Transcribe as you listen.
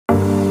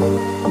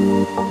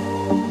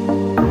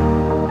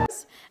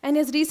and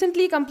has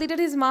recently completed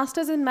his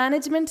Master's in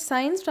Management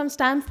Science from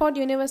Stanford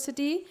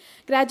University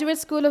Graduate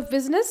School of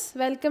Business.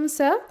 Welcome,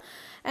 sir.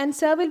 And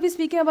sir will be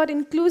speaking about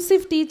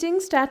inclusive teaching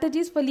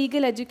strategies for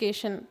legal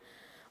education.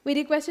 We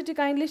request you to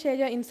kindly share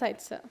your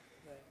insights, sir.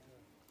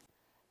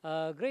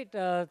 Great.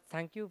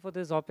 Thank you for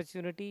this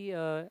opportunity.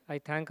 I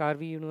thank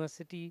RV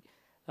University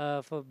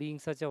for being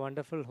such a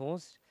wonderful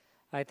host.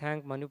 I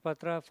thank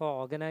Manupatra for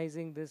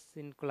organizing this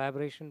in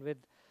collaboration with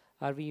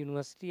RV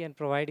University and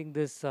providing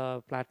this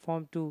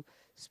platform to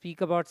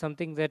speak about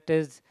something that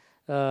is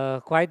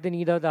quite the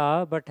need of the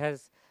hour, but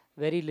has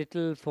very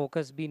little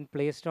focus been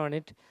placed on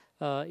it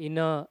in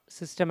a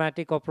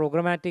systematic or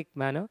programmatic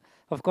manner.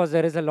 Of course,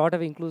 there is a lot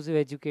of inclusive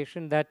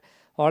education that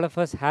all of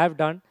us have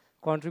done,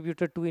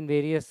 contributed to in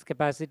various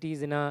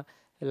capacities in our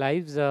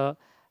lives.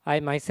 I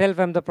myself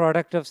am the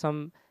product of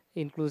some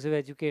inclusive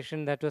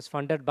education that was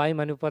funded by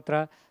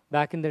Manupatra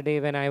back in the day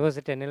when I was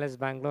at NLS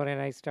Bangalore,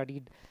 and I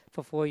studied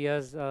for 4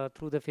 years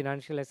through the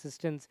financial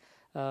assistance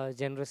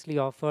generously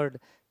offered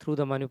through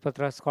the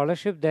Manupatra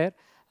scholarship there.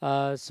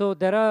 So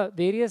there are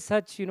various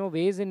such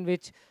ways in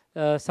which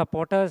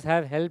supporters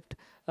have helped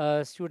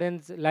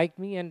students like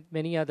me and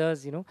many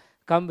others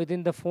come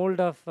within the fold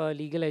of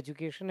legal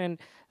education. And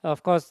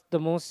of course, the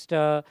most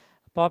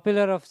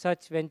popular of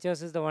such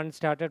ventures is the one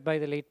started by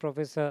the late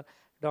Professor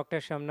Dr.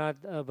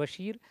 Shamnath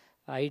Bashir,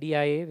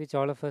 IDIA, which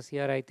all of us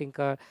here, I think,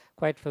 are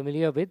quite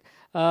familiar with.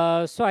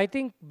 So I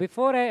think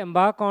before I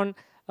embark on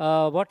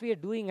what we are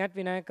doing at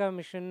Vinayaka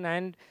Mission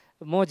and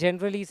more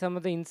generally some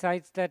of the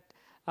insights that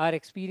our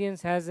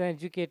experience as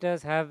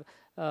educators have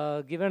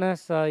given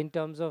us in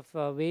terms of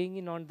weighing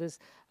in on this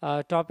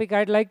topic,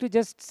 I'd like to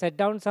just set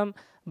down some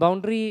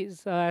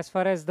boundaries as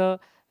far as the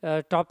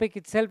topic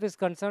itself is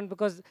concerned,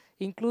 because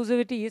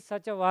inclusivity is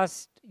such a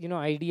vast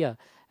idea.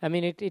 I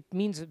mean, it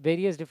means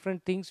various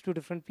different things to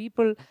different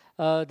people.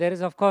 There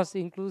is, of course,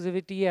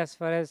 inclusivity as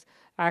far as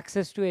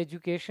access to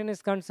education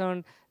is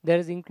concerned. There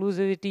is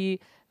inclusivity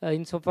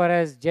insofar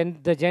as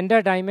the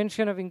gender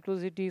dimension of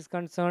inclusivity is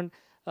concerned.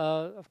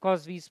 Of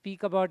course, we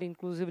speak about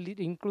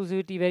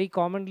inclusivity very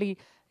commonly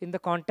in the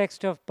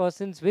context of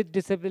persons with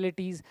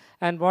disabilities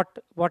and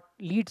what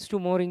leads to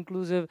more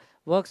inclusive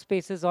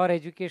workspaces or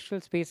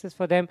educational spaces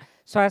for them.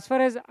 So as far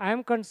as I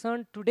am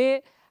concerned,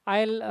 today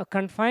I'll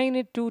confine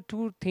it to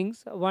two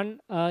things.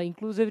 One,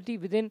 inclusivity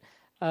within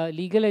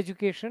legal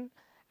education,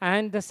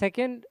 and the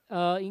second,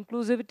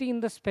 inclusivity in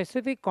the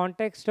specific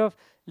context of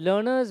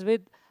learners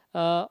with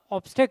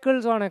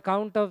obstacles on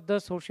account of the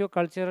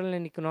socio-cultural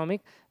and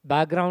economic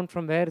background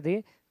from where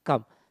they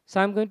come. So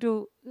I'm going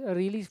to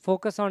really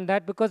focus on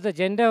that, because the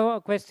gender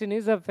question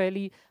is a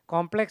fairly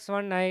complex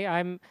one.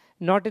 I'm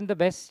not in the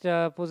best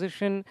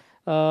position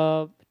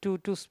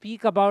to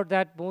speak about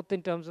that, both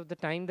in terms of the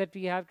time that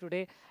we have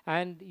today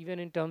and even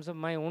in terms of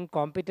my own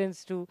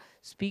competence to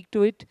speak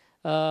to it.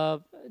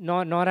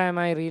 Nor am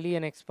I really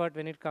an expert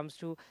when it comes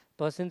to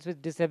persons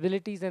with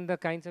disabilities and the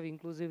kinds of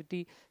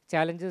inclusivity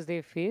challenges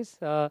they face.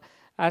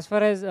 As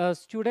far as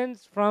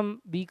students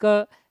from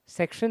weaker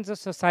sections of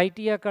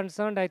society are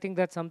concerned, I think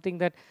that's something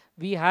that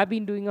we have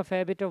been doing a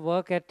fair bit of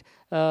work at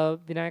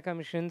Vinayaka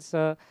Missions,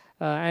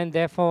 and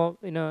therefore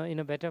in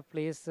a better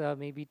place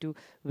maybe to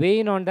weigh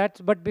in on that.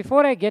 But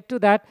before I get to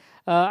that,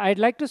 I'd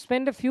like to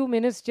spend a few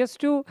minutes just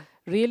to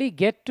really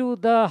get to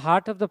the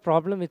heart of the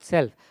problem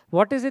itself.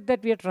 What is it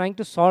that we are trying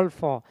to solve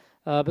for?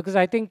 Because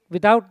I think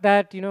without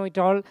that, it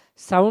all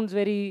sounds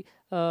very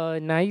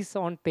nice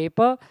on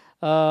paper,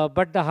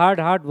 but the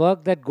hard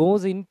work that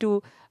goes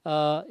into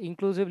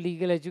inclusive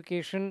legal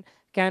education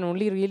can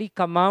only really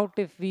come out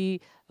if we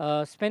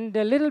spend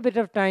a little bit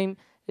of time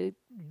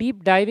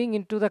deep diving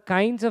into the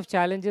kinds of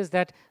challenges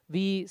that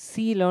we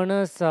see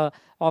learners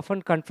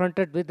often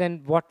confronted with,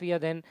 and what we are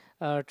then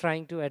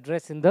trying to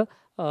address in the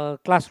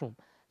classroom.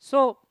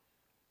 So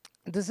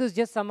this is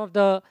just some of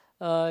the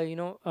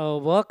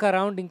work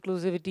around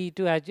inclusivity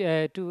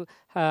to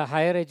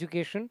higher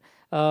education.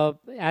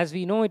 As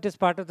we know, it is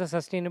part of the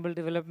Sustainable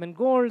Development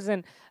Goals,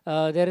 and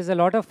there is a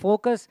lot of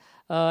focus,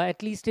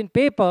 at least in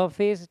paper,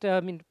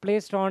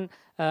 placed on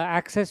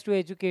access to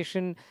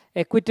education,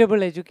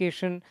 equitable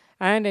education,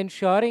 and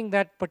ensuring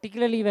that,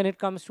 particularly when it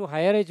comes to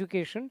higher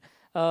education,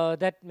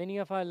 that many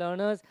of our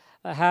learners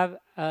have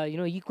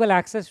equal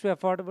access to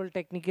affordable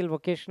technical,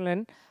 vocational,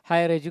 and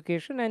higher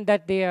education, and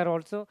that they are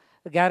also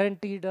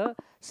guaranteed a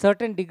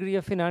certain degree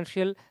of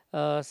financial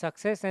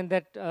success, and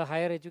that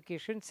higher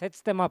education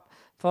sets them up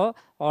for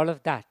all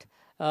of that.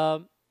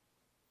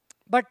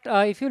 But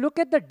if you look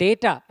at the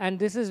data, and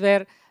this is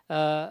where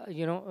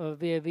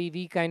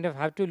we kind of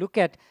have to look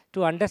at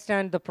to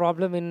understand the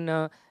problem in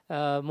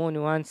more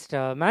nuanced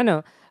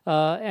manner.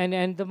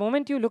 And the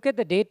moment you look at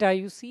the data,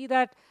 you see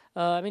that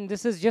I mean,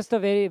 this is just a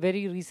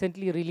very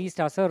recently released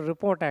ASER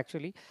report,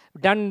 actually,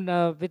 done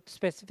with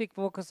specific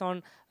focus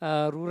on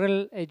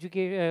rural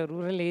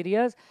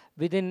areas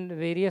within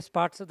various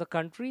parts of the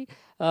country.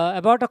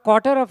 About a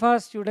quarter of our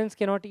students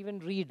cannot even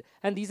read,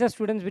 and these are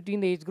students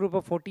between the age group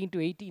of 14 to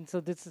 18.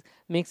 So this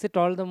makes it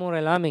all the more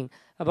alarming.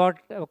 About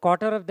a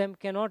quarter of them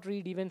cannot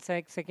read even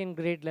second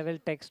grade level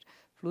text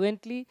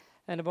fluently,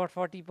 and about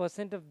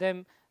 40% of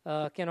them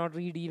cannot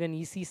read even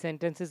easy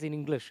sentences in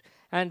English.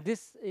 And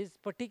this is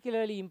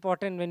particularly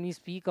important when we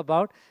speak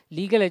about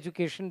legal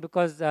education,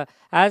 because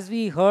as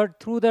we heard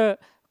through the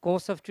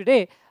course of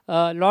today,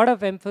 a lot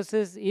of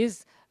emphasis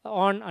is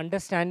on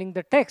understanding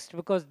the text,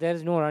 because there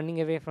is no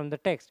running away from the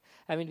text.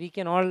 I mean, we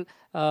can all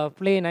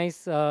play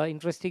nice,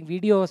 interesting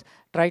videos,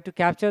 try to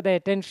capture the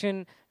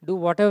attention, do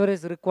whatever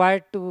is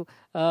required to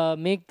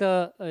make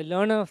the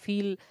learner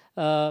feel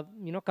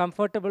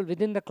comfortable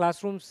within the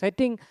classroom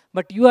setting,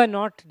 but you are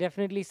not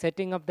definitely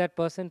setting up that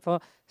person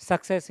for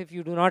success if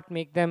you do not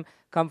make them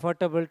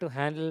comfortable to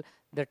handle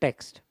the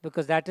text,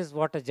 because that is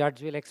what a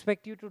judge will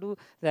expect you to do,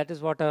 that is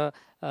what a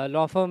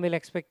law firm will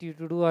expect you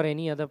to do, or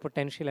any other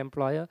potential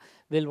employer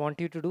will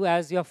want you to do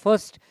as your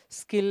first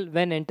skill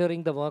when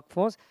entering the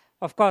workforce.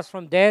 Of course,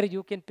 from there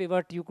you can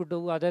pivot, you could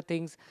do other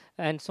things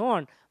and so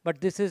on, but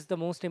this is the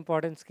most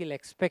important skill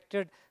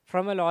expected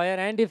from a lawyer.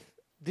 And if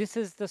this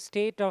is the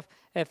state of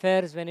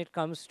affairs when it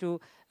comes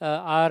to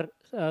our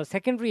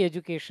secondary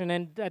education,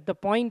 and at the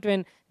point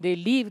when they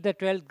leave the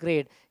 12th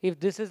grade, if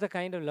this is the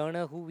kind of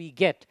learner who we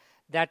get,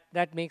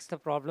 that makes the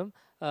problem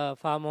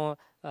far more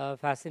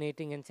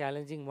fascinating and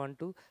challenging one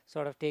to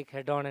sort of take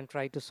head on and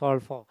try to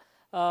solve for.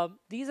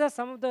 These are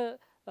some of the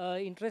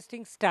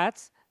interesting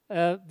stats.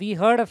 We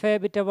heard a fair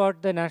bit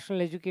about the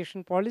national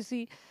education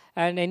policy,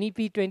 and NEP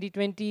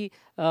 2020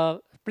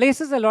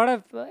 places a lot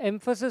of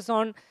emphasis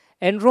on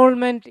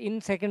enrollment in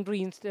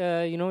secondary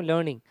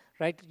learning,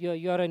 right?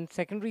 You're in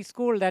secondary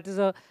school, that is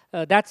a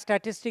that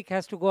statistic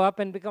has to go up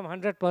and become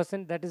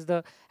 100%. That is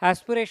the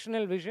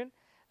aspirational vision.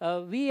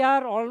 We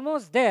are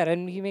almost there,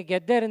 and we may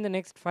get there in the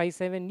next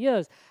 5-7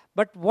 years.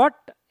 But what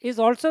is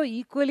also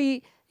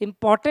equally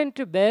important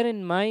to bear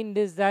in mind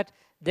is that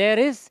there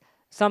is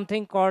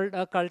something called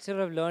a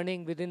culture of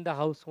learning within the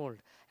household,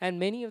 and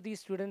many of these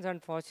students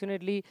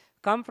unfortunately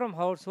come from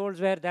households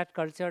where that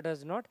culture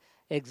does not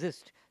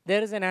exist.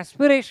 There is an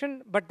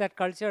aspiration, but that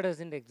culture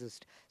doesn't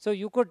exist. So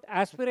you could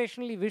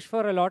aspirationally wish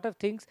for a lot of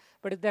things,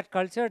 but if that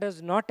culture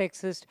does not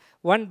exist,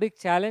 one big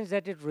challenge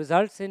that it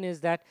results in is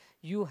that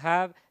you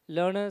have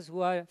learners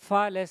who are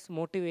far less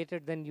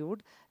motivated than you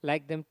would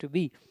like them to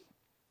be.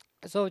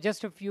 So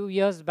just a few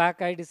years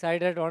back, I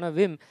decided on a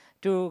whim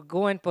to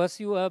go and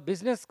pursue a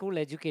business school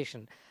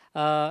education.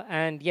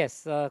 And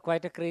yes,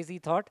 quite a crazy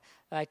thought.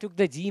 I took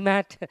the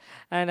GMAT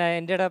and I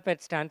ended up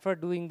at Stanford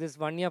doing this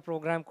one-year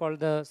program called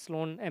the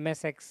Sloan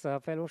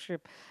MSX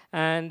Fellowship.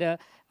 And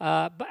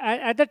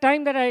at the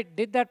time that I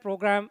did that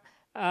program,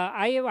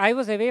 I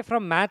was away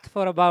from math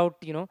for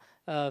about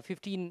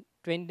 15,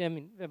 20, I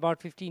mean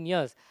about 15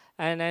 years,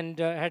 and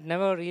had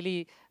never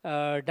really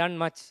done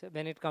much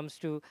when it comes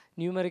to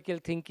numerical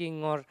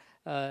thinking or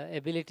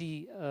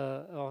ability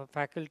or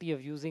faculty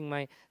of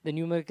using the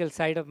numerical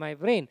side of my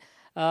brain.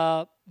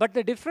 But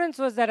the difference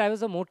was that I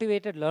was a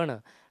motivated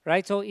learner,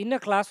 right? So in a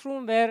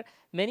classroom where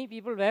many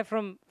people were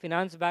from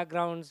finance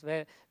backgrounds,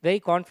 were very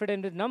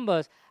confident with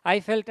numbers, I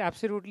felt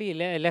absolutely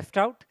left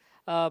out.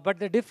 But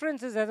the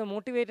difference is, as a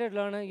motivated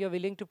learner, you're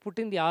willing to put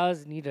in the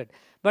hours needed.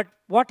 But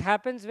what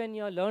happens when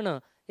your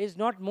learner is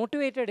not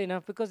motivated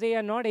enough, because they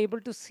are not able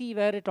to see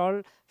where it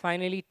all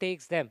finally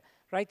takes them,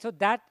 right? So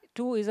that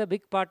too is a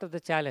big part of the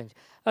challenge.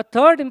 A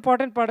third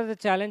important part of the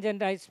challenge,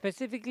 and I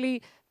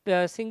specifically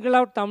single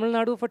out Tamil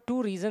Nadu for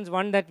two reasons.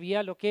 One, that we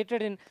are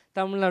located in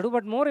Tamil Nadu,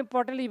 but more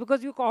importantly,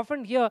 because you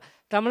often hear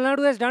Tamil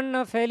Nadu has done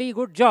a fairly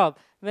good job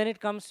when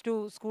it comes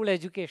to school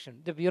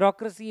education. The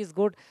bureaucracy is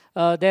good.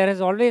 There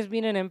has always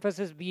been an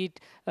emphasis, be it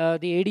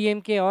the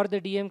ADMK or the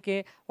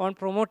DMK, on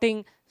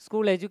promoting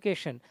school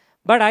education.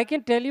 But I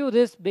can tell you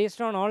this,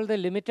 based on all the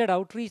limited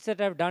outreach that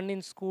I've done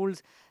in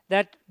schools,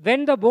 that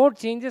when the board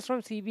changes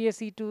from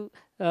CBSE to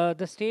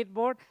the state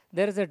board,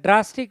 there is a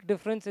drastic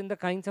difference in the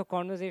kinds of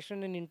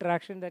conversation and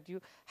interaction that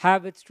you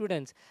have with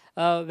students.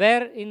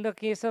 Where in the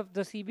case of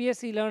the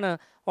CBSE learner,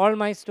 all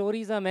my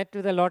stories are met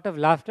with a lot of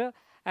laughter,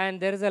 and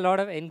there is a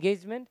lot of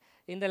engagement.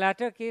 In the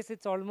latter case,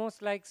 it's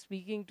almost like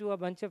speaking to a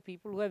bunch of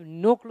people who have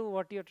no clue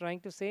what you're trying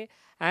to say,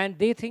 and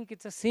they think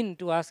it's a sin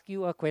to ask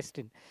you a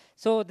question.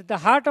 So the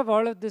heart of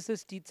all of this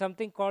is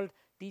something called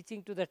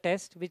teaching to the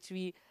test, which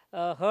we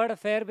heard a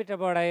fair bit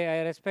about.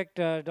 I respect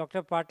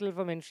Dr. Patil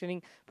for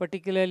mentioning,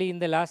 particularly in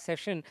the last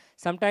session.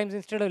 Sometimes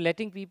instead of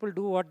letting people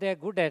do what they're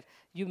good at,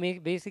 you may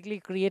basically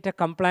create a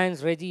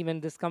compliance regime,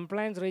 and this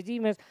compliance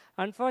regime has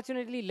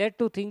unfortunately led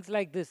to things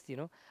like this.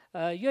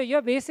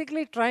 You're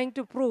basically trying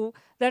to prove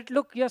that,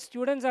 look, your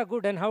students are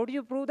good. And how do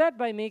you prove that?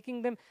 By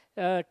making them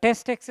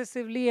test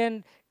excessively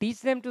and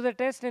teach them to the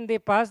test, and they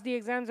pass the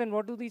exams. And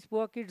what do these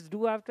poor kids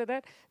do after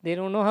that? They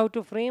don't know how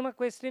to frame a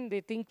question.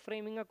 They think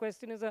framing a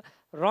question is a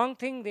wrong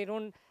thing. They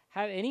don't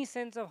have any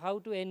sense of how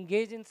to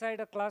engage inside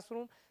a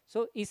classroom.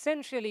 So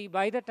essentially,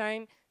 by the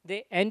time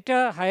they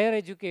enter higher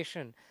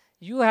education,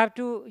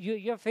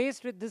 you're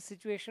faced with this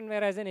situation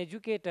where, as an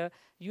educator,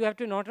 you have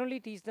to not only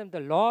teach them the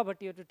law,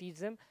 but you have to teach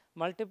them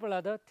multiple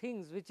other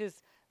things, which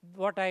is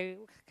what I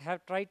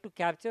have tried to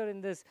capture in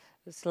this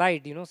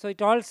slide. So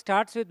it all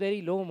starts with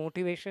very low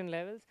motivation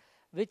levels.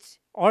 which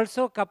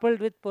also coupled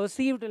with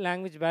perceived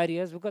language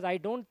barriers, because I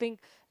don't think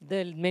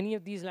many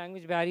of these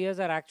language barriers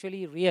are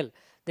actually real.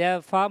 They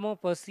are far more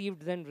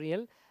perceived than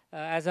real,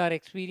 as our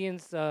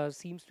experience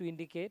seems to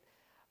indicate.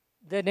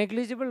 The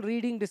negligible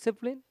reading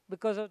discipline,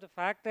 because of the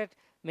fact that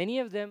many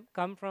of them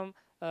come from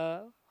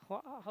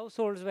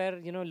households where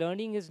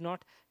learning is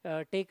not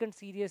taken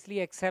seriously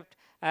except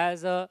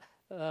as a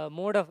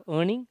mode of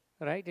earning,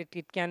 right?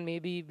 It can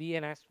maybe be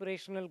an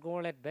aspirational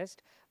goal at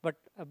best,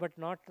 but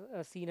not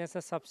seen as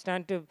a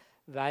substantive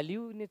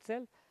value in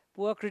itself.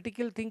 Poor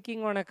critical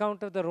thinking on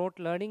account of the rote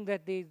learning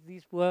that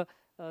these poor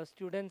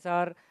students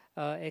are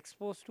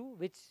exposed to,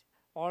 which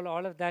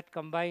all of that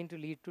combine to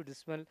lead to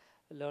dismal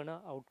learner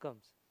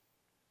outcomes.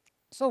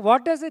 So,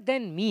 what does it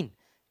then mean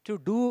to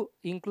do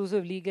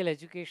inclusive legal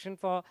education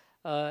for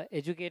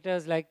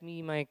educators like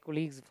me, my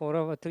colleagues,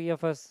 three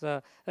of us,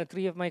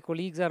 three of my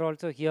colleagues are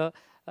also here,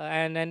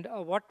 and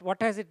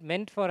what has it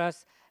meant for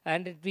us?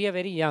 And we are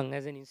very young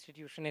as an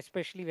institution,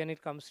 especially when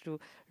it comes to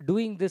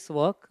doing this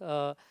work.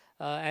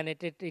 And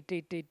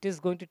it is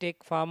going to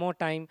take far more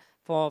time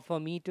for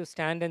me to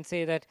stand and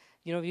say that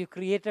we've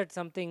created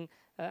something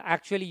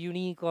actually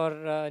unique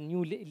or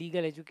new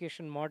legal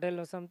education model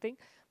or something.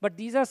 But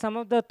these are some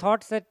of the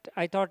thoughts that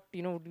I thought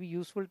would be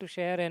useful to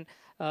share, and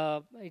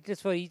it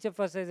is for each of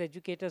us as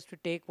educators to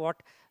take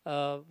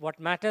what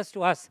matters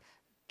to us,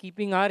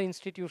 keeping our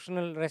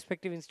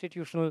respective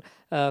institutional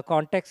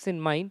context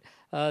in mind.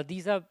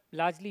 These are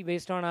largely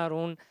based on our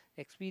own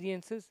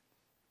experiences.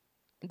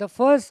 The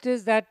first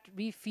is that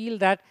we feel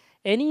that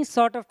any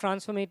sort of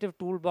transformative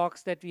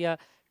toolbox that we are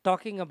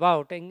talking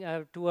about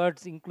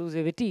towards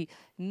inclusivity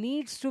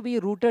needs to be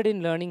rooted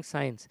in learning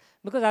science,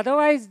 because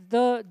otherwise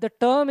the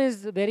term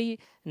is very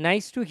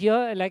nice to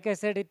hear. Like I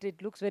said,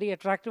 it looks very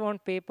attractive on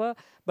paper,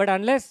 but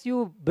unless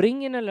you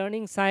bring in a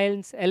learning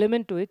science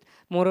element to it,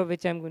 more of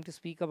which I'm going to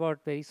speak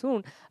about very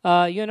soon,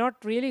 you're not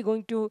really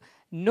going to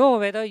know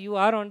whether you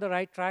are on the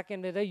right track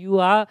and whether you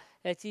are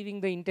achieving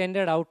the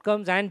intended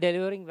outcomes and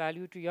delivering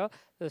value to your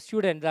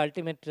student, the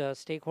ultimate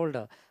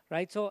stakeholder,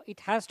 right? So it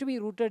has to be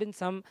rooted in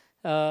some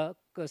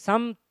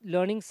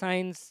learning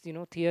science,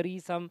 theory,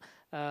 some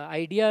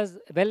ideas,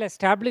 well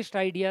established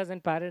ideas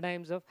and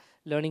paradigms of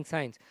learning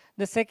science.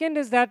 The second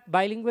is that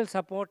bilingual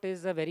support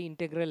is a very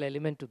integral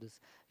element to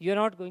this. You're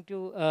not going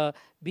to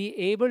be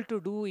able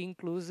to do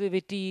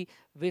inclusivity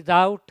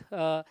without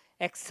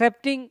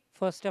accepting,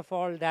 first of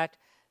all, that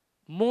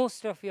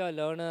most of your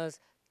learners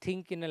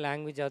think in a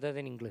language other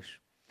than English.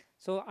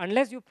 So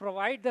unless you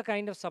provide the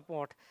kind of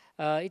support,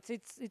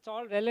 it's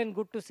all well and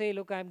good to say,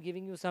 look, I'm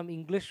giving you some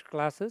English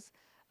classes.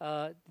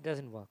 It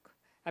doesn't work.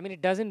 I mean,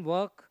 it doesn't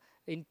work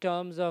in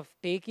terms of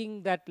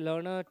taking that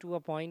learner to a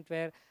point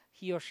where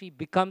he or she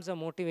becomes a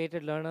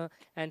motivated learner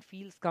and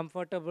feels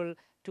comfortable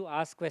to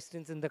ask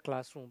questions in the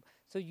classroom.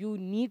 So you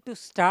need to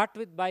start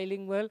with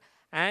bilingual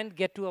and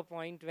get to a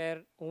point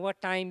where over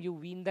time you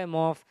wean them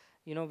off,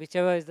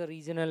 whichever is the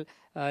regional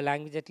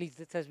language. At least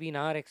this has been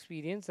our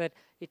experience, that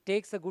it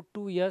takes a good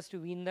 2 years to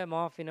wean them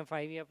off in a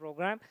 5-year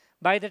program.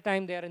 By the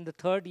time they are in the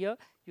third year,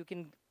 you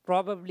can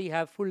probably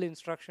have full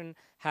instruction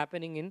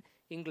happening in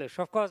English.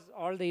 Of course,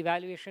 all the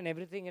evaluation,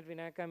 everything at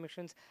Vinayaka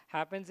missions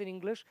happens in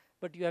English,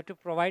 but you have to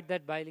provide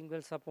that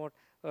bilingual support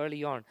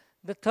early on.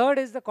 The third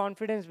is the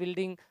confidence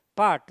building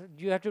part.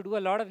 You have to do a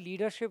lot of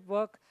leadership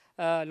work,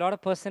 a lot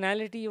of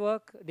personality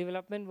work,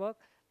 development work,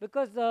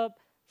 because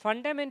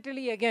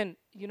fundamentally, again,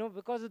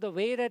 because of the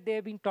way that they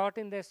have been taught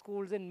in their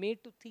schools and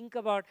made to think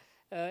about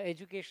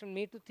education,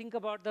 made to think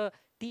about the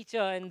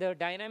teacher and the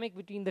dynamic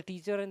between the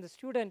teacher and the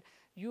student,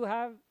 you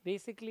have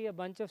basically a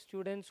bunch of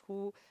students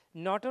who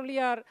not only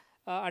are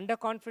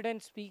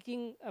underconfident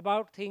speaking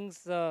about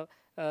things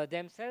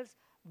themselves,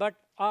 but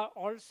are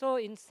also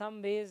in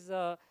some ways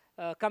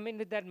come in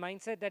with that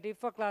mindset that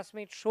if a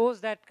classmate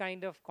shows that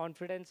kind of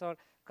confidence or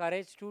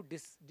courage to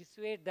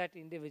dissuade that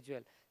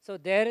individual. So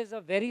there is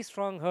a very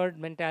strong herd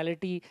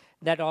mentality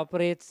that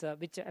operates,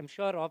 which I'm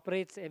sure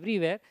operates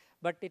everywhere,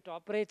 but it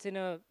operates in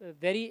a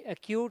very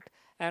acute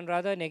and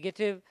rather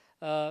negative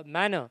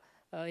manner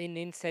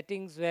in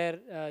settings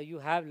where you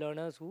have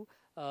learners who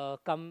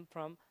come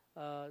from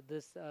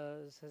this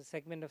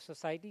segment of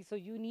society. So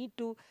you need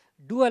to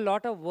do a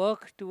lot of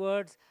work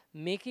towards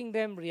making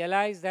them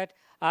realize that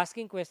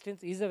asking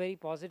questions is a very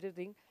positive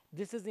thing.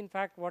 This is in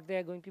fact what they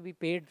are going to be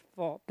paid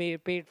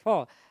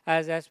for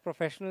as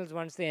professionals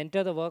once they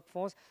enter the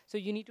workforce. So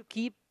you need to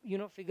keep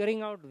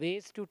figuring out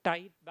ways to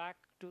tie it back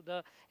to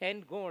the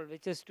end goal,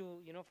 which is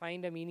to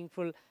find a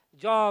meaningful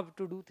job,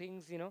 to do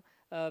things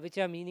which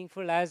are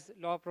meaningful as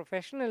law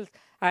professionals,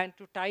 and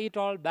to tie it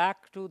all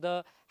back to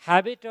the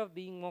habit of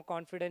being more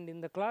confident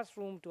in the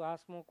classroom, to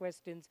ask more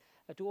questions,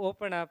 to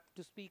open up,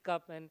 to speak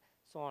up, and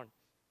so on.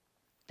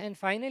 And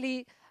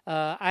finally,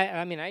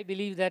 I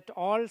believe that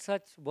all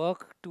such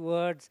work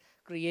towards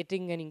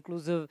creating an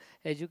inclusive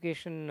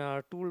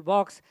education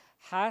toolbox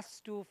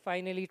has to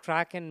finally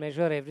track and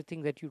measure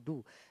everything that you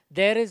do.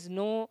 There is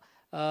no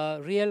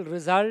real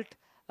result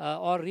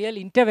or real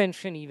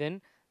intervention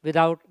even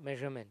without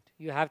measurement.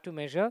 You have to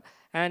measure,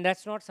 and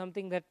that's not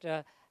something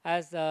that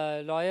as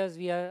lawyers,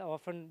 we are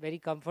often very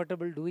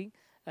comfortable doing.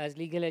 As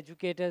legal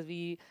educators,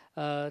 we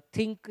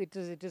think it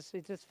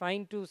is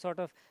fine to sort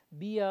of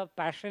be a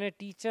passionate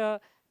teacher,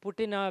 put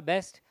in our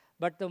best,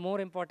 but the more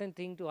important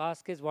thing to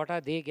ask is what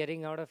are they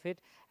getting out of it,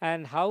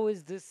 and how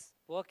is this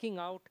working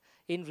out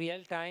in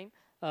real time.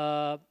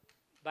 Uh,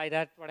 by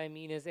that, what I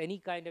mean is any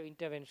kind of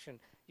intervention.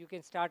 You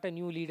can start a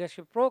new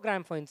leadership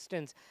program, for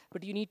instance,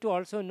 but you need to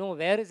also know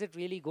where is it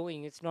really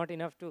going. It's not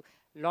enough to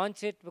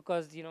launch it,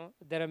 because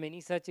there are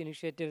many such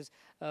initiatives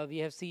we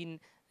have seen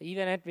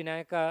even at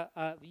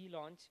Vinayaka. We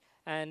launch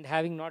and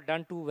having not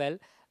done too well.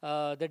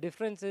 The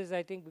difference is,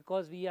 I think,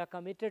 because we are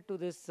committed to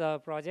this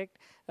project,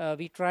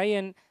 we try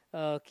and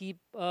keep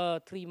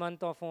a 3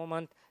 month or 4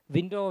 month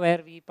window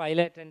where we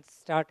pilot and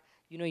start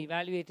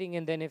evaluating,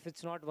 and then if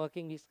it's not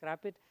working, we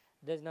scrap it.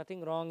 There's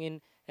nothing wrong in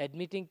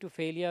admitting to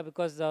failure,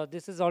 because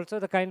this is also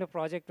the kind of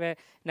project where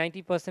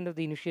 90% of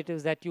the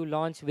initiatives that you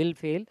launch will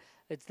fail.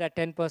 It's that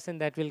 10%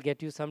 that will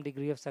get you some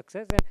degree of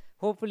success, and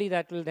hopefully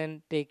that will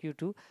then take you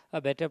to a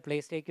better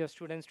place, take your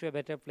students to a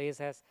better place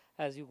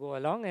as you go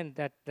along, and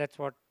that's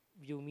what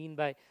you mean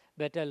by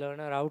better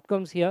learner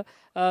outcomes here.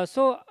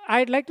 So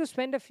I'd like to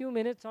spend a few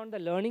minutes on the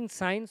learning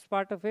science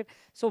part of it.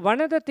 So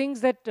one of the things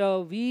that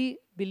we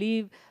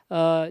believe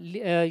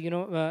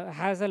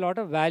has a lot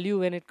of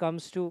value when it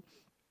comes to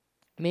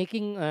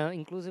making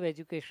inclusive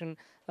education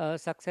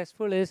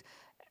successful is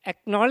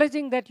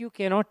acknowledging that you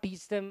cannot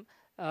teach them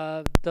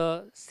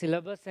the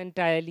syllabus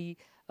entirely.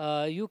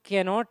 You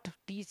cannot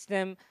teach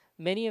them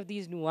many of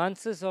these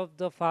nuances of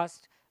the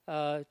fast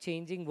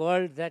changing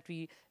world that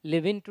we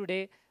live in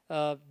today.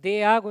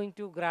 They are going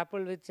to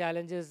grapple with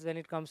challenges when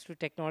it comes to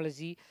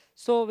technology.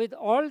 So with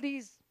all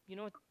these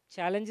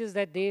challenges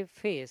that they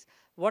face,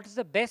 what is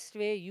the best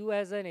way you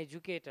as an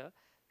educator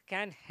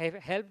can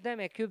help them,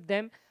 equip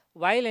them,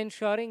 while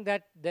ensuring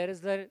that there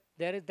is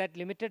that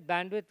limited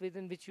bandwidth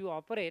within which you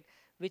operate,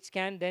 which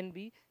can then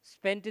be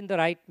spent in the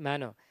right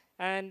manner.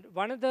 And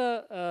one of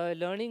the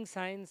learning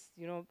science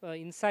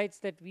insights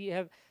that we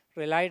have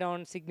relied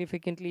on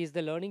significantly is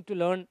the learning to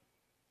learn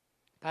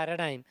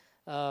paradigm,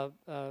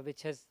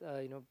 which has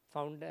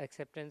found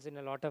acceptance in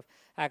a lot of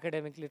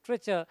academic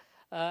literature.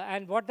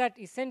 And what that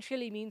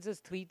essentially means is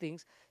three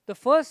things. The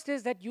first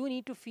is that you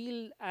need to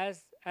feel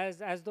as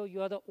though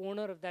you are the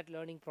owner of that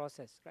learning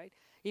process, right?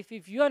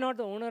 If you are not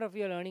the owner of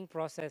your learning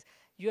process,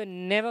 you are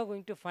never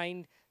going to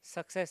find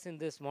success in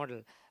this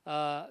model.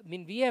 I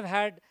mean, we have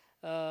had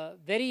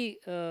very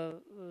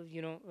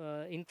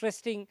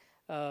interesting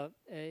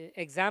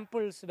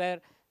examples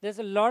where there's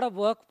a lot of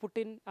work put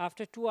in.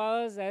 After 2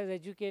 hours, as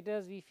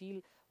educators, we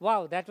feel,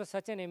 wow, that was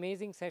such an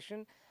amazing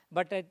session.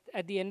 But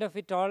at the end of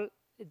it all,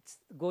 it's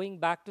going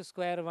back to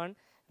square one.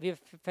 We've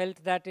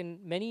felt that in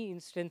many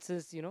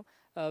instances,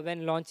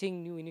 when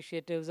launching new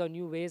initiatives or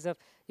new ways of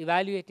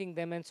evaluating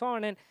them and so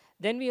on. And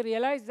then we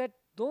realize that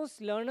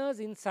those learners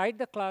inside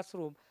the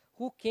classroom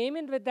who came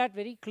in with that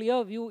very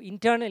clear view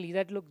internally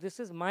that, look, this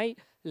is my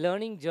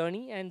learning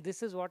journey and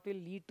this is what will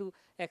lead to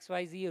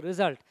XYZ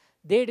result,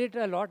 they did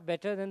a lot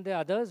better than the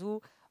others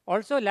who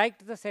also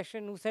liked the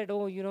session, who said,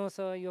 oh,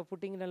 sir, you're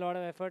putting in a lot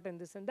of effort and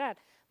this and that.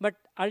 But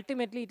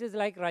ultimately, it is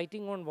like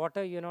writing on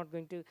water. You're not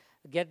going to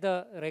get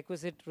the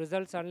requisite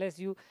results unless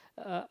you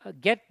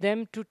get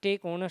them to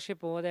take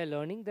ownership over their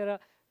learning. There are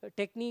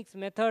techniques,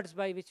 methods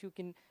by which you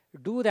can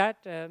do that.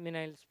 I mean,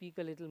 I'll speak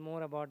a little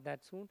more about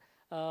that soon.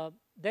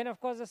 Then, of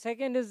course, the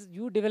second is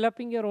you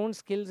developing your own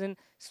skills and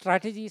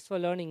strategies for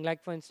learning,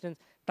 like, for instance,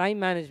 time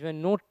management,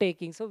 note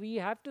taking. So we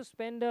have to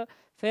spend a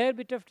fair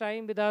bit of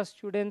time with our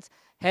students,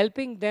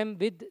 helping them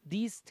with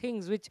these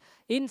things, which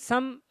in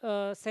some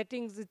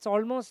settings it's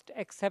almost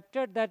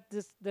accepted that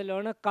the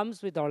learner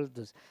comes with all of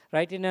this,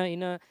 right? In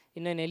an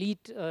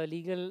elite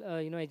legal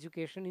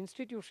education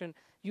institution,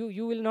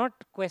 you will not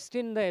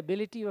question the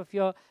ability of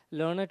your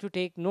learner to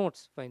take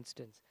notes, for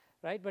instance,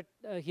 right? But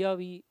here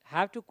we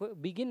have to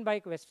begin by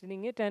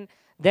questioning it, and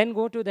then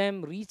go to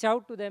them, reach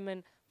out to them,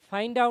 and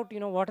find out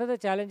what are the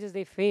challenges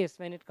they face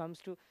when it comes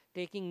to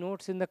taking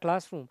notes in the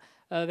classroom,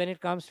 when it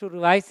comes to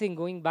revising,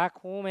 going back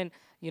home and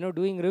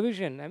doing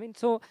revision. I mean,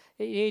 so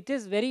it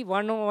is very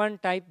one-on-one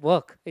type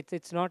work.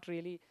 It's not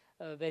really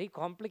very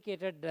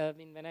complicated, I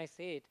mean, when I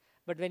say it,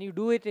 but when you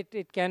do it,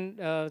 it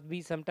can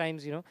be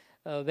sometimes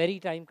very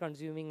time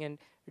consuming and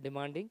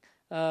demanding.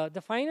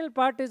 The final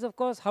part is, of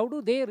course, how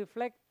do they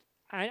reflect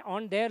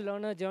on their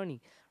learner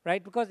journey,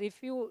 right? Because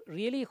if you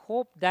really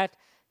hope that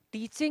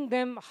teaching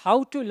them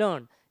how to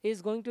learn is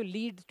going to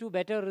lead to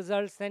better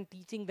results than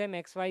teaching them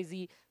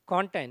XYZ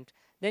content,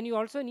 then you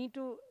also need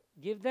to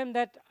give them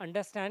that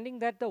understanding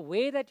that the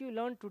way that you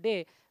learn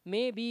today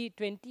may be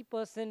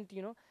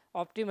 20%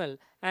 optimal,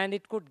 and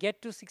it could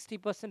get to 60%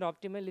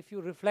 optimal if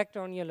you reflect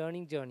on your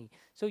learning journey.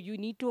 So you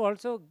need to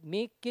also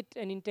make it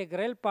an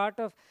integral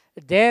part of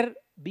their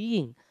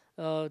being,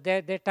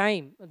 their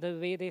time, the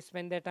way they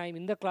spend their time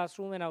in the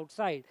classroom and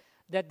outside,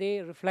 that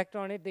they reflect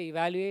on it, they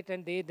evaluate,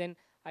 and they then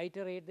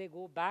iterate. They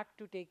go back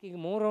to taking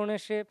more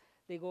ownership.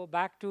 They go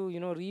back to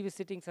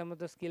revisiting some of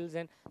the skills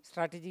and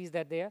strategies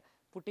that they are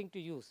putting to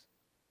use.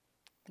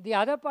 The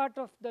other part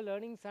of the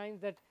learning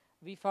science that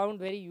we found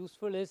very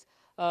useful is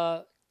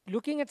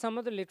looking at some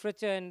of the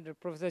literature, and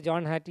Professor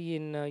John Hattie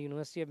in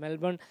University of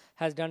Melbourne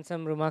has done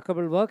some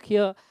remarkable work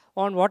here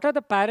on what are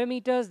the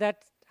parameters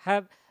that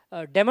have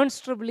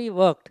demonstrably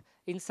worked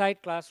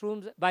inside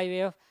classrooms by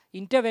way of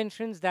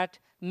interventions that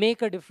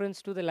make a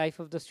difference to the life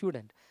of the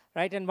student,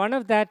 right? And one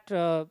of that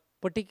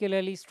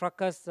particularly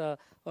struck us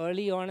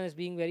early on as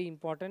being very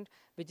important,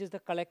 which is the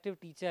collective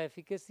teacher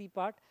efficacy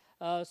part.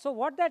 So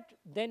what that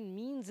then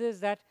means is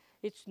that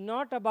it's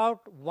not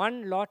about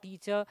one law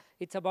teacher,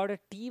 it's about a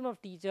team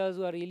of teachers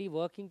who are really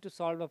working to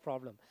solve a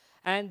problem.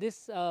 And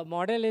this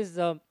model is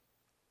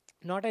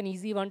not an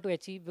easy one to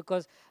achieve,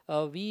 because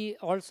we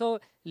also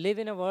live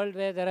in a world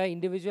where there are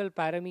individual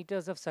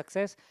parameters of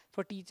success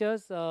for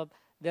teachers.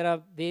 There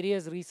are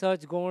various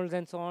research goals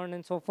and so on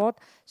and so forth.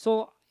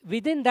 So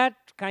within that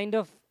kind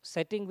of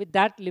setting, with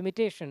that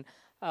limitation,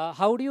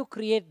 how do you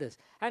create this?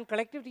 And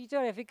collective teacher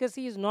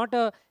efficacy is not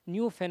a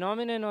new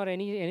phenomenon or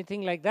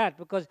anything like that,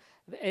 because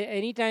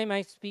anytime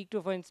I speak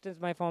to, for instance,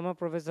 my former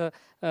professor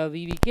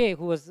VVK,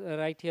 who was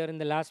right here in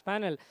the last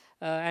panel,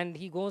 and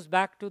he goes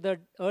back to the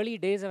early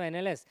days of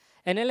NLS.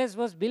 NLS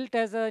was built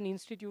as an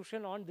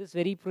institution on this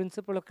very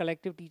principle of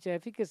collective teacher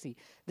efficacy.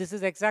 This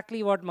is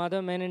exactly what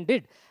Mother Menon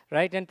did,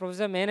 right? And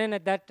Professor Menon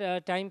at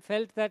that time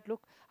felt that,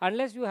 look,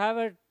 unless you have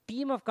a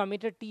team of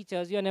committed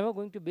teachers, you're never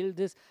going to build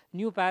this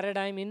new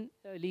paradigm in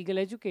legal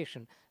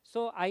education.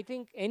 So I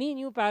think any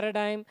new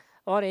paradigm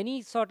or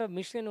any sort of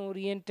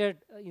mission-oriented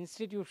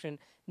institution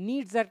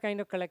needs that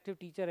kind of collective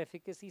teacher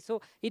efficacy.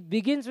 So it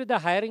begins with the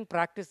hiring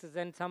practices,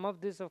 and some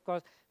of this, of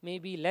course, may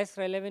be less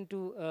relevant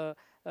to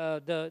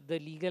the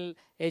legal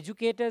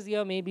educators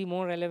here, may be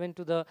more relevant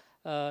to the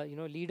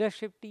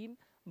leadership team.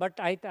 But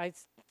I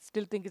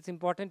still think it's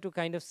important to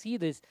kind of see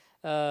this,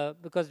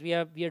 because we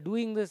are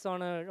doing this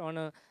on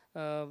a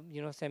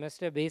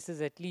semester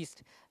basis at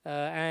least,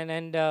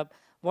 and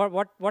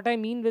what I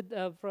mean with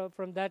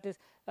from that is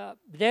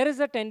there is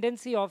a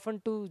tendency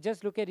often to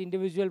just look at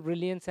individual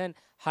brilliance and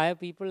hire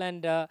people,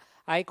 and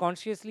I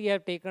consciously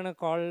have taken a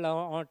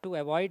call to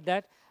avoid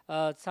that.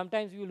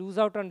 Sometimes you lose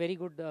out on very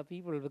good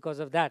people because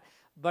of that.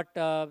 But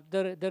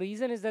the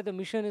reason is that the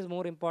mission is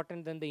more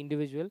important than the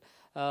individual,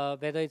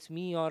 whether it's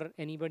me or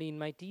anybody in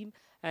my team.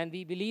 And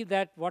we believe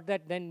that what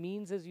that then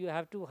means is you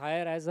have to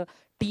hire as a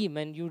team,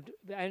 and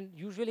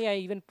usually I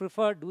even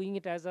prefer doing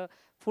it as a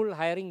full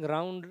hiring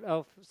round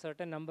of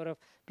certain number of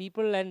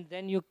people, and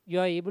then you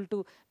are able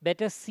to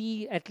better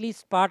see at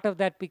least part of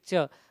that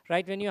picture,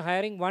 right? When you're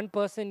hiring one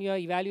person, you're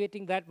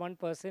evaluating that one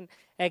person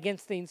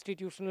against the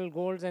institutional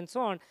goals and so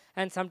on,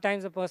 and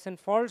sometimes a person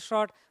falls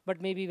short but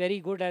may be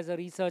very good as a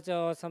researcher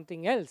or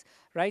something else,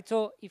 right?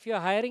 So if you're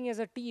hiring as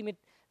a team, it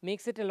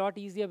makes it a lot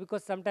easier,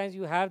 because sometimes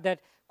you have that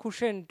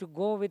cushion to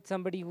go with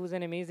somebody who's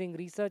an amazing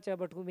researcher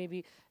but who may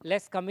be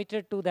less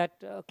committed to that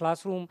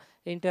classroom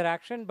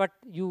interaction, but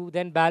you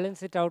then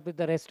balance it out with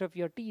the rest of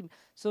your team.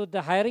 So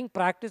the hiring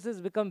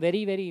practices become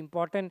very, very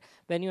important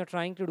when you're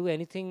trying to do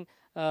anything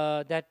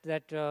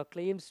that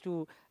claims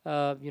to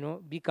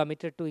be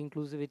committed to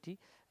inclusivity.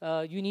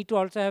 You need to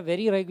also have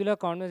very regular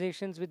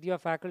conversations with your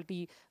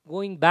faculty,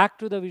 going back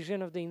to the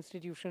vision of the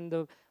institution,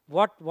 the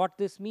what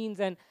this means.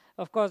 And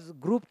of course,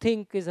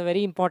 groupthink is a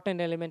very important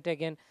element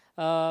again,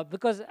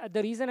 because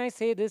the reason I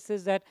say this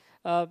is that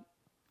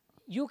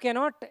you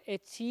cannot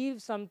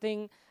achieve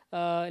something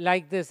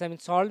like this. I mean,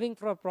 solving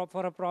for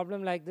a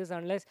problem like this,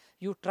 unless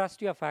you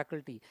trust your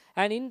faculty.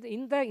 And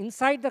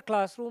inside the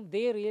classroom,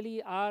 they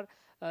really are.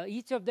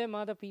 Each of them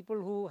are the people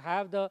who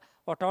have the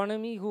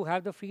autonomy, who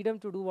have the freedom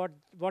to do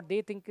what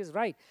they think is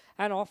right.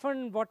 And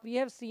often, what we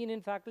have seen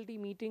in faculty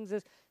meetings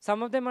is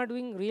some of them are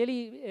doing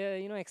really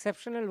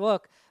exceptional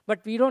work,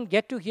 but we don't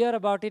get to hear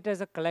about it as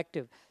a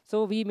collective.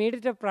 So we made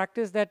it a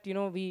practice that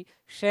we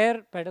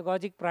share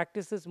pedagogic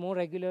practices more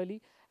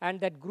regularly, and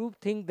that group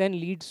think then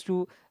leads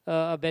to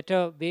a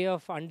better way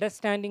of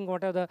understanding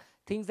what are the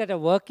things that are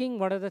working,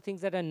 what are the things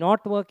that are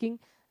not working,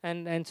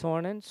 and so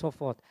on and so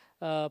forth.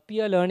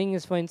 Peer learning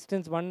is, for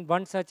instance,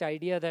 one such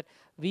idea that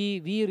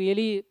we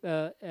really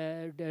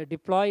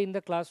deploy in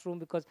the classroom,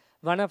 because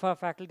one of our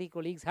faculty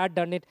colleagues had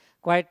done it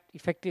quite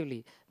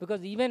effectively.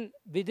 Because even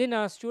within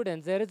our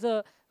students, there is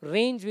a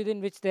range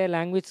within which their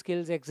language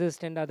skills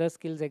exist and other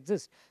skills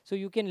exist. So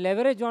you can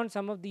leverage on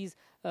some of these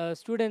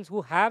students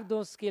who have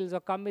those skills or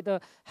come with a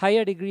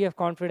higher degree of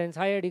confidence,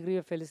 higher degree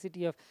of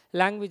felicity of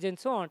language and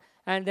so on,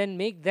 and then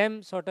make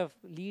them sort of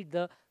lead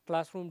the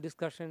classroom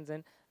discussions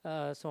and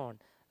so on.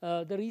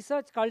 The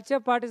research culture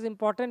part is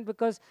important,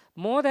 because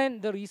more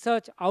than the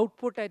research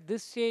output at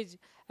this stage,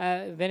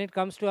 when it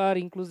comes to our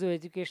inclusive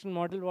education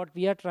model, what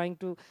we are trying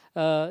to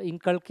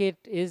inculcate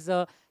is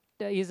a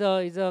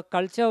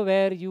culture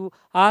where you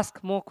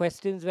ask more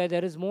questions, where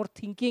there is more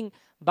thinking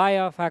by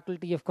our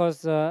faculty. Of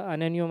course,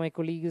 Ananyo, my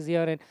colleague, is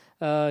here,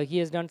 and he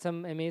has done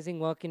some amazing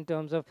work in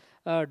terms of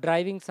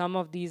driving some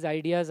of these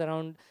ideas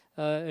around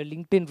a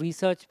LinkedIn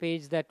research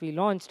page that we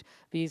launched.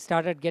 We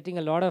started getting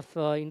a lot of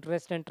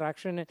interest and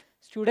traction, and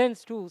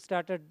students too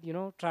started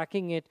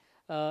tracking it.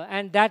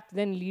 And that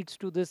then leads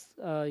to this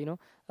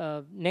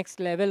next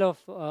level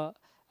of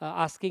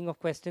asking of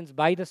questions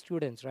by the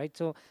students, right?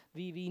 So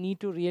we need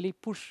to really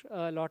push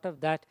a lot of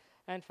that.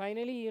 And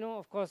finally,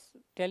 of course,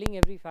 telling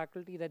every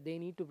faculty that they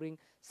need to bring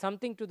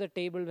something to the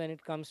table when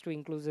it comes to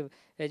inclusive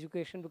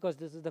education, because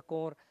this is the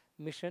core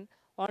mission.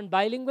 On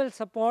bilingual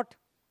support,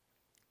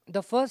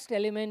 the first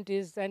element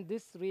is, and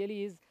this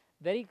really is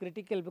very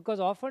critical, because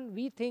often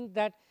we think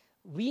that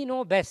we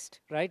know best,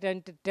 right?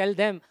 And to tell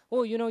them,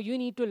 oh, you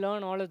need to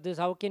learn all of this.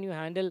 How can you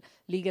handle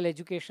legal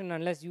education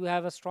unless you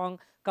have a strong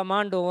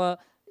command over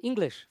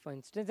English, for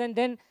instance? And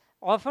then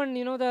often,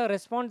 the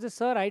response is,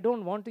 sir, I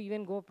don't want to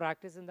even go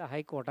practice in the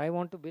high court. I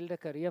want to build a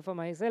career for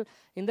myself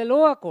in the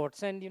lower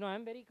courts. And,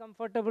 I'm very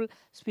comfortable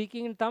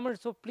speaking in Tamil.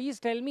 So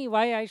please tell me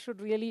why I should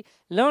really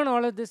learn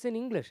all of this in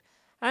English.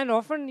 And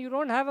often you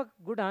don't have a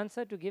good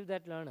answer to give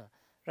that learner,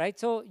 right?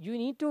 So you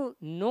need to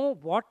know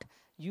what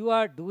you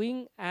are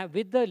doing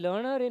with the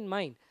learner in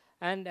mind.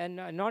 And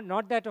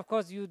not that, of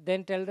course, you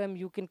then tell them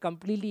you can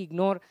completely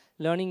ignore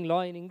learning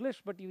law in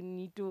English, but you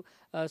need to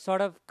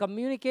sort of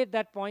communicate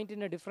that point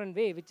in a different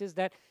way, which is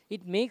that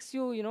it makes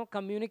you,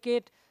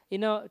 communicate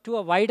to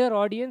a wider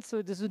audience.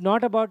 So this is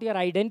not about your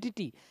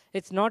identity.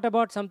 It's not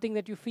about something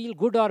that you feel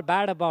good or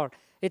bad about.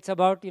 It's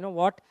about,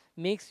 what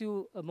makes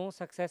you more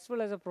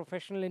successful as a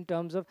professional in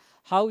terms of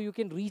how you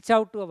can reach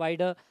out to a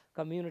wider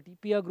community.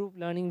 Peer group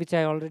learning, which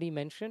I already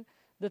mentioned.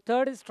 The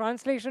third is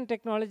translation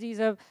technologies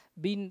have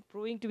been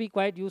proving to be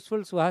quite useful.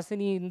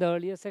 Suhasini in the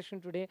earlier session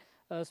today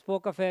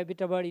spoke a fair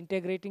bit about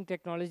integrating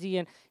technology,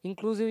 and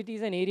inclusivity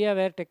is an area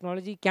where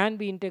technology can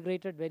be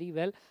integrated very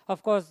well.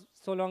 Of course,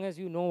 so long as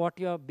you know what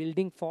you are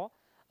building for.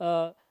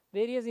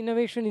 Various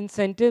innovation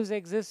incentives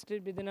exist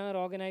within our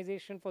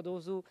organization for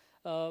those who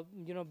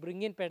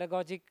bring in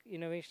pedagogic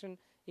innovation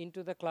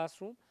into the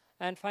classroom.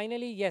 And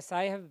finally, yes,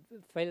 I have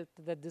felt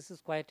that this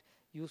is quite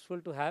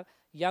useful to have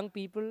young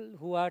people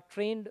who are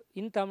trained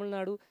in Tamil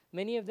Nadu,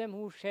 many of them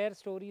who share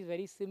stories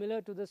very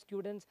similar to the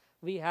students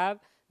we have.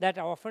 That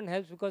often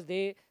helps because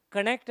they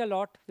connect a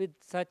lot with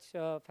such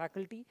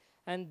faculty,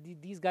 and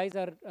these guys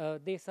are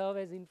they serve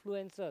as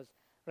influencers,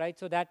 right?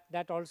 So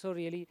that also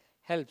really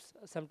helps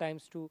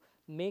sometimes to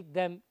make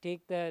them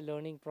take the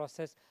learning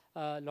process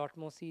a lot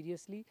more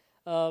seriously.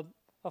 Uh,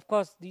 of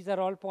course, these are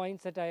all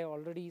points that I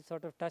already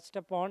sort of touched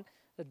upon.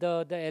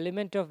 The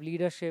element of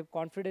leadership,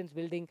 confidence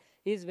building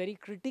is very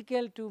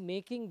critical to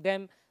making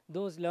them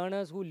those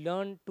learners who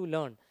learn to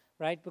learn,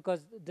 right?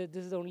 Because this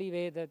is the only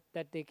way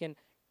that they can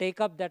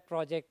take up that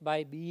project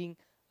by being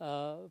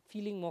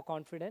feeling more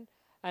confident.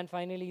 And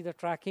finally, the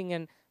tracking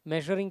and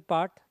measuring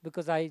part,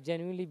 because I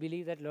genuinely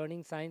believe that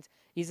learning science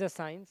is a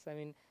science. I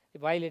mean,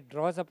 while it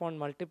draws upon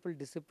multiple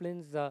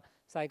disciplines,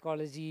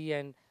 psychology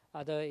and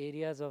other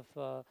areas of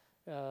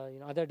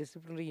other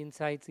disciplinary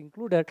insights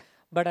included,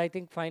 but I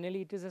think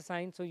finally it is a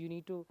science. So you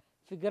need to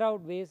figure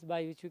out ways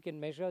by which you can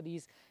measure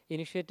these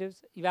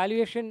initiatives.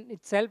 Evaluation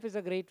itself is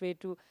a great way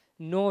to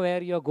know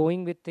where you're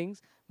going with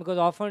things, because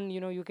often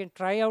you can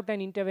try out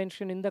an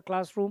intervention in the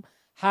classroom,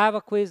 have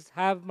a quiz,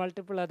 have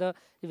multiple other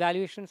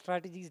evaluation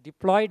strategies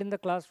deployed in the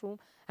classroom,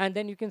 and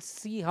then you can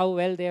see how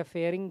well they are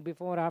faring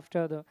before,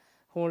 after the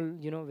whole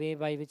way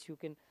by which you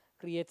can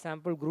create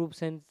sample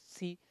groups and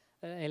see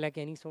like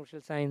any social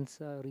science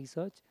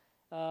research.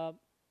 uh,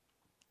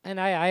 and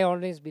I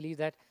always believe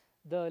that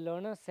the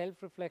learner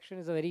self-reflection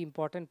is a very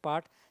important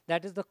part.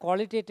 That is the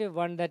qualitative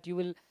one that you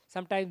will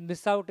sometimes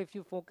miss out if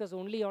you focus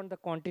only on the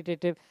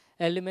quantitative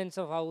elements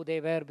of how they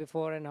were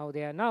before and how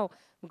they are now,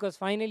 because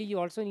finally you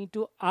also need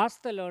to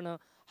ask the learner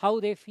how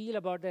they feel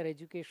about their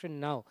education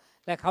now,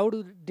 like how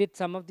did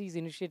some of these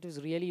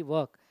initiatives really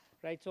work,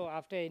 right? So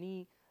after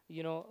any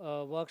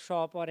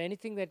workshop or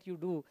anything that you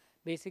do,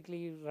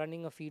 basically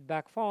running a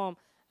feedback form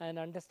and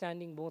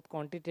understanding both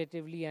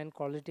quantitatively and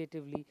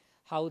qualitatively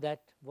how that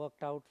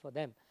worked out for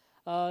them.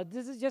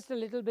 This is just a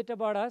little bit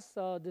about us.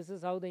 This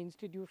is how the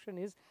institution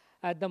is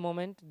at the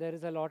moment. There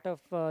is a lot of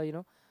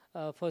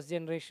first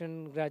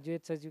generation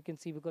graduates, as you can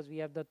see, because we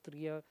have the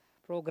 3-year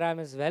program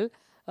as well,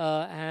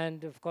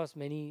 and of course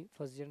many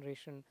first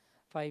generation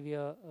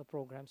 5-year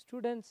program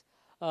students.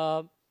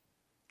 Uh,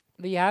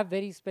 we have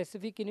very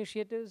specific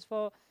initiatives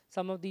for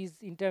some of these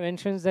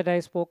interventions that I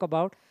spoke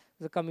about,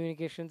 the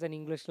communications and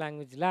English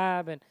language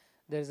lab, and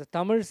there's a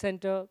Tamil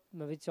center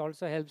which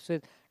also helps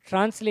with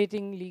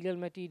translating legal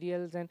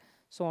materials and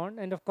so on.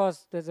 And of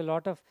course, there's a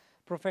lot of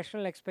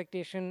professional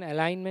expectation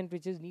alignment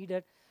which is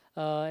needed,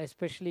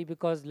 especially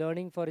because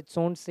learning for its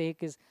own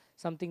sake is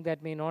something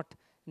that may not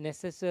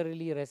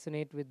necessarily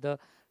resonate with the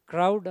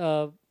crowd.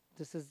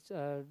 This is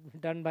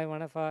done by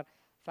one of our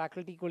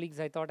faculty colleagues.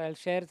 I thought I'll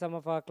share some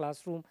of our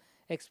classroom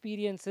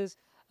experiences.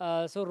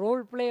 So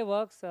role play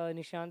works.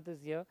 Nishant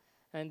is here,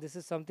 and this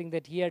is something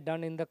that he had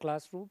done in the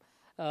classroom.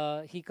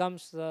 He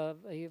comes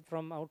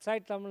from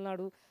outside Tamil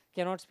Nadu,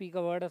 cannot speak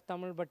a word of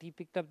Tamil, but he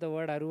picked up the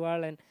word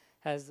Aruval and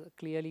has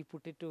clearly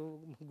put it to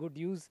good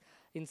use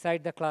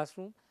inside the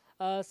classroom.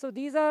 So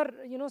these are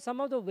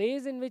some of the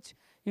ways in which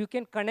you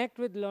can connect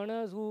with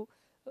learners who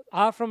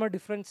are from a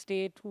different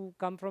state, who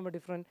come from a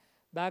different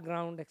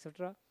background,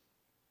 etc.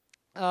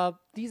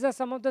 these are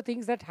some of the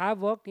things that have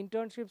worked.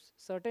 Internships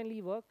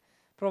certainly work,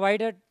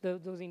 provided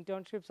those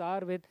internships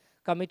are with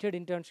committed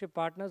internship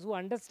partners who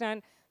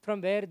understand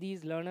from where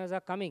these learners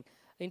are coming.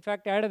 In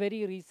fact, I had a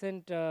very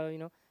recent,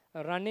 a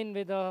run-in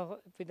with an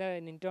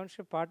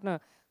internship partner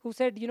who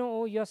said,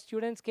 oh, your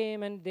students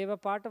came and they were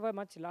part of a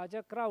much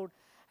larger crowd,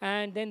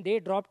 and then they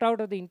dropped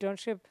out of the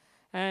internship.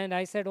 And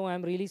I said, oh,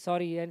 I'm really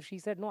sorry. And she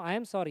said, no, I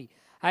am sorry.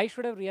 I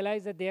should have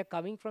realized that they are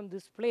coming from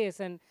this place,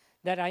 and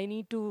that I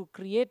need to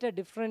create a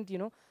different,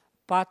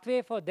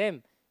 pathway for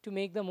them to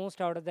make the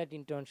most out of that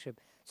internship.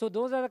 So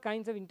those are the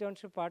kinds of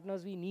internship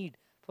partners we need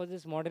for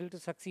this model to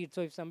succeed.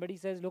 So if somebody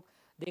says, look,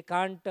 they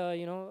can't,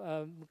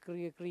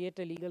 create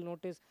a legal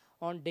notice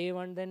on day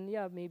one, then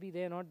yeah, maybe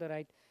they're not the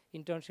right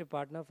internship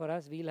partner for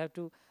us. We'll have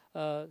to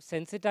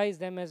sensitize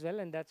them as well,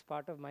 and that's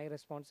part of my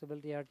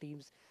responsibility, our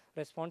team's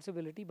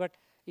responsibility. But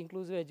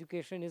inclusive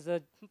education is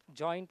a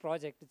joint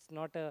project. It's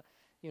not a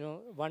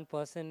one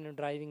person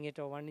driving it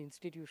or one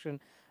institution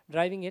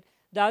driving it.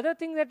 The other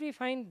thing that we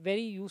find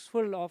very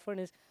useful often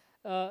is,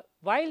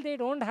 while they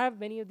don't have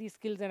many of these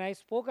skills, and I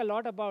spoke a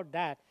lot about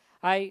that,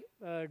 I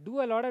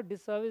do a lot of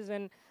disservice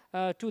when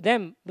to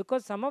them,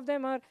 because some of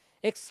them are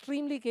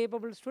extremely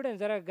capable students.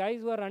 There are guys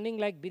who are running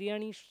like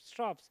biryani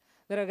shops.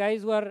 There are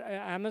guys who are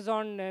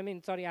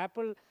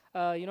Apple,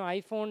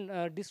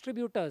 iPhone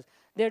distributors.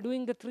 They're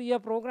doing the 3-year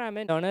program,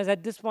 and learners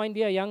at this point,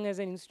 we are young as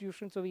an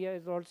institution, so we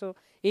are also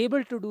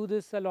able to do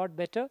this a lot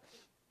better.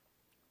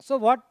 So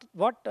what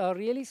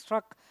really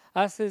struck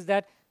us is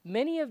that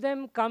many of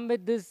them come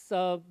with this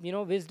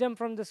wisdom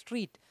from the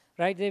street,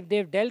 right?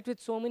 They've dealt with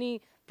so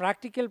many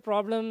practical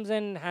problems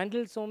and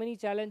handled so many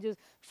challenges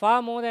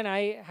far more than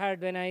I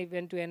had when I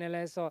went to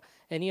NLS or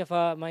any of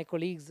my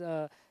colleagues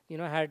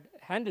had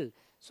handled.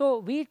 So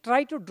we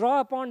try to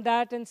draw upon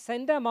that and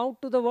send them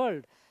out to the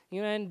world,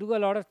 and do a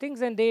lot of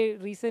things. And they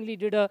recently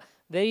did a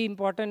very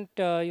important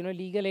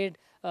legal aid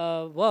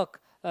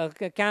work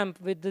camp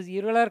with this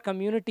rural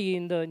community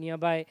in the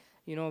nearby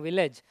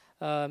village.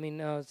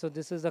 So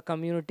this is a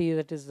community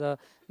that is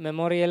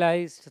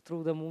memorialized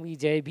through the movie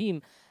Jai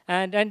Bhim,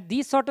 and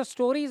these sort of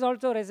stories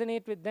also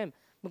resonate with them,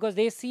 because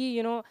they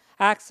see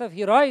acts of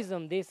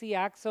heroism, they see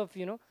acts of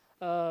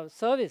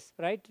service,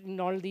 right, in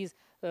all these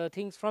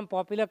things from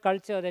popular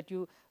culture that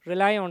you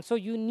rely on. So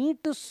you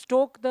need to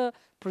stoke the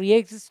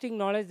pre-existing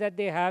knowledge that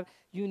they have.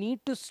 You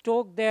need to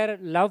stoke their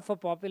love for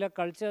popular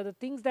culture, the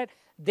things that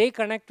they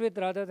connect with,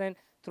 rather than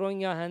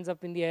throwing your hands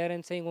up in the air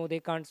and saying, oh, they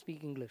can't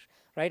speak English,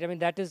 right? I mean,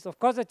 that is, of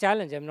course, a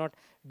challenge. I'm not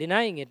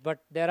denying it, but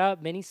there are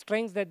many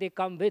strengths that they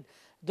come with.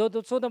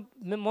 So the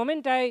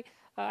moment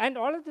and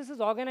all of this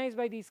is organized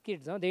by these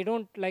kids. They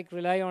don't like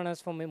rely on us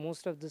for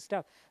most of this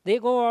stuff. They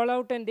go all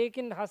out and they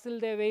can hustle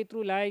their way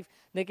through life.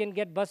 They can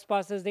get bus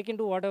passes. They can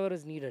do whatever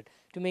is needed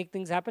to make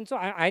things happen. So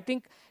I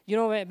think,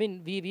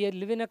 we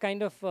live in a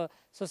kind of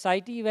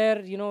society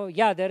where,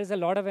 there is a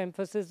lot of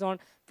emphasis on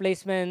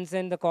placements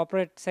and the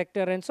corporate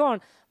sector and so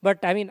on.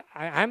 But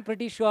I'm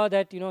pretty sure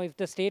that, if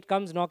the state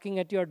comes knocking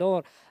at your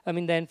door,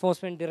 the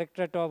enforcement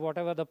directorate or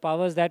whatever the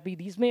powers that be,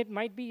 these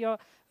might be your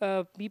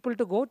people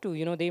to go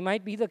to. They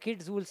might be the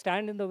kids who will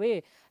stand in the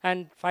way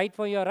and fight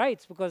for your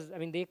rights, because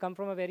they come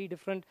from a very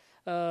different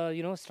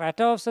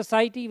strata of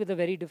society with a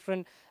very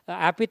different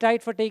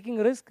appetite for taking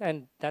risk,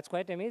 and that's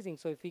quite amazing.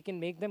 So if we can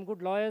make them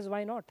good lawyers,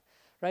 why not?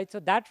 Right,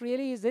 so that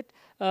really is it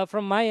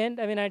from my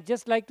end. I'd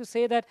just like to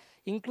say that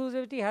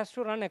inclusivity has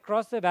to run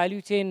across the value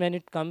chain when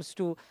it comes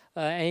to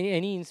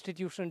any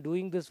institution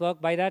doing this work.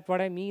 By that, what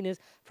I mean is,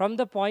 from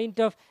the point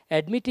of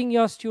admitting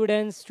your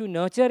students, to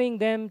nurturing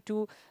them,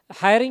 to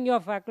hiring your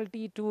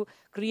faculty, to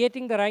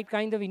creating the right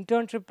kind of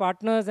internship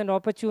partners and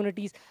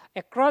opportunities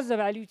across the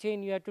value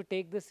chain, you have to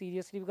take this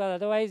seriously, because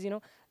otherwise,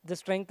 the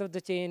strength of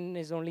the chain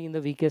is only in the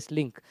weakest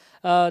link.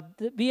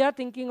 We are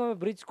thinking of a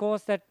bridge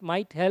course that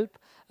might help,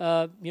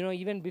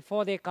 even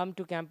before they come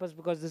to campus,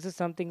 because this is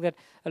something that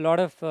a lot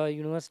of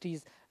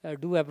universities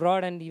do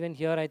abroad, and even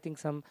here I think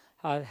some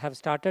have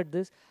started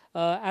this.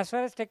 As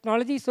far as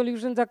technology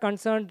solutions are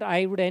concerned,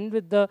 I would end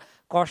with the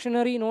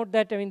cautionary note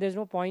that there's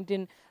no point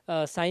in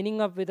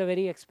signing up with a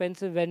very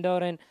expensive vendor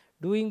and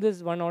doing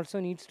this. One also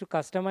needs to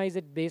customize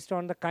it based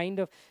on the kind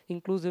of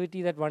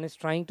inclusivity that one is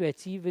trying to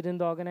achieve within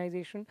the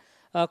organization.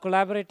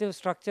 Collaborative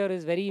structure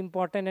is very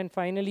important. And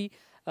finally,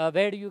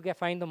 where do you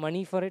find the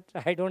money for it?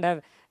 I don't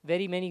have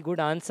very many good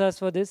answers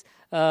for this.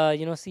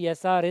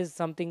 CSR is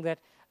something that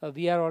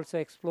we are also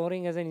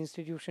exploring as an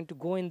institution to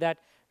go in that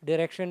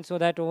direction, so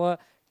that over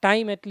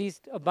time, at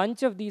least a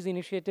bunch of these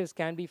initiatives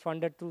can be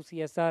funded through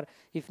CSR,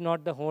 if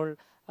not the whole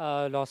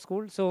law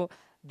school. So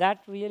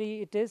that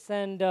really it is.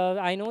 And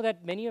I know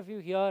that many of you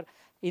here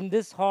in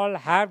this hall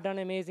have done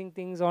amazing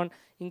things on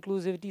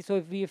inclusivity.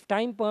 So if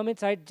time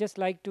permits, I'd just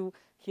like to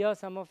hear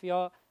some of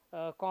your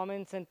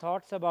comments and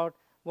thoughts about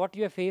what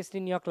you have faced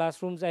in your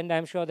classrooms, and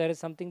I'm sure there is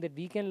something that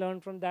we can learn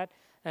from that,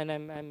 and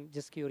I'm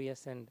just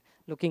curious and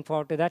looking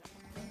forward to that.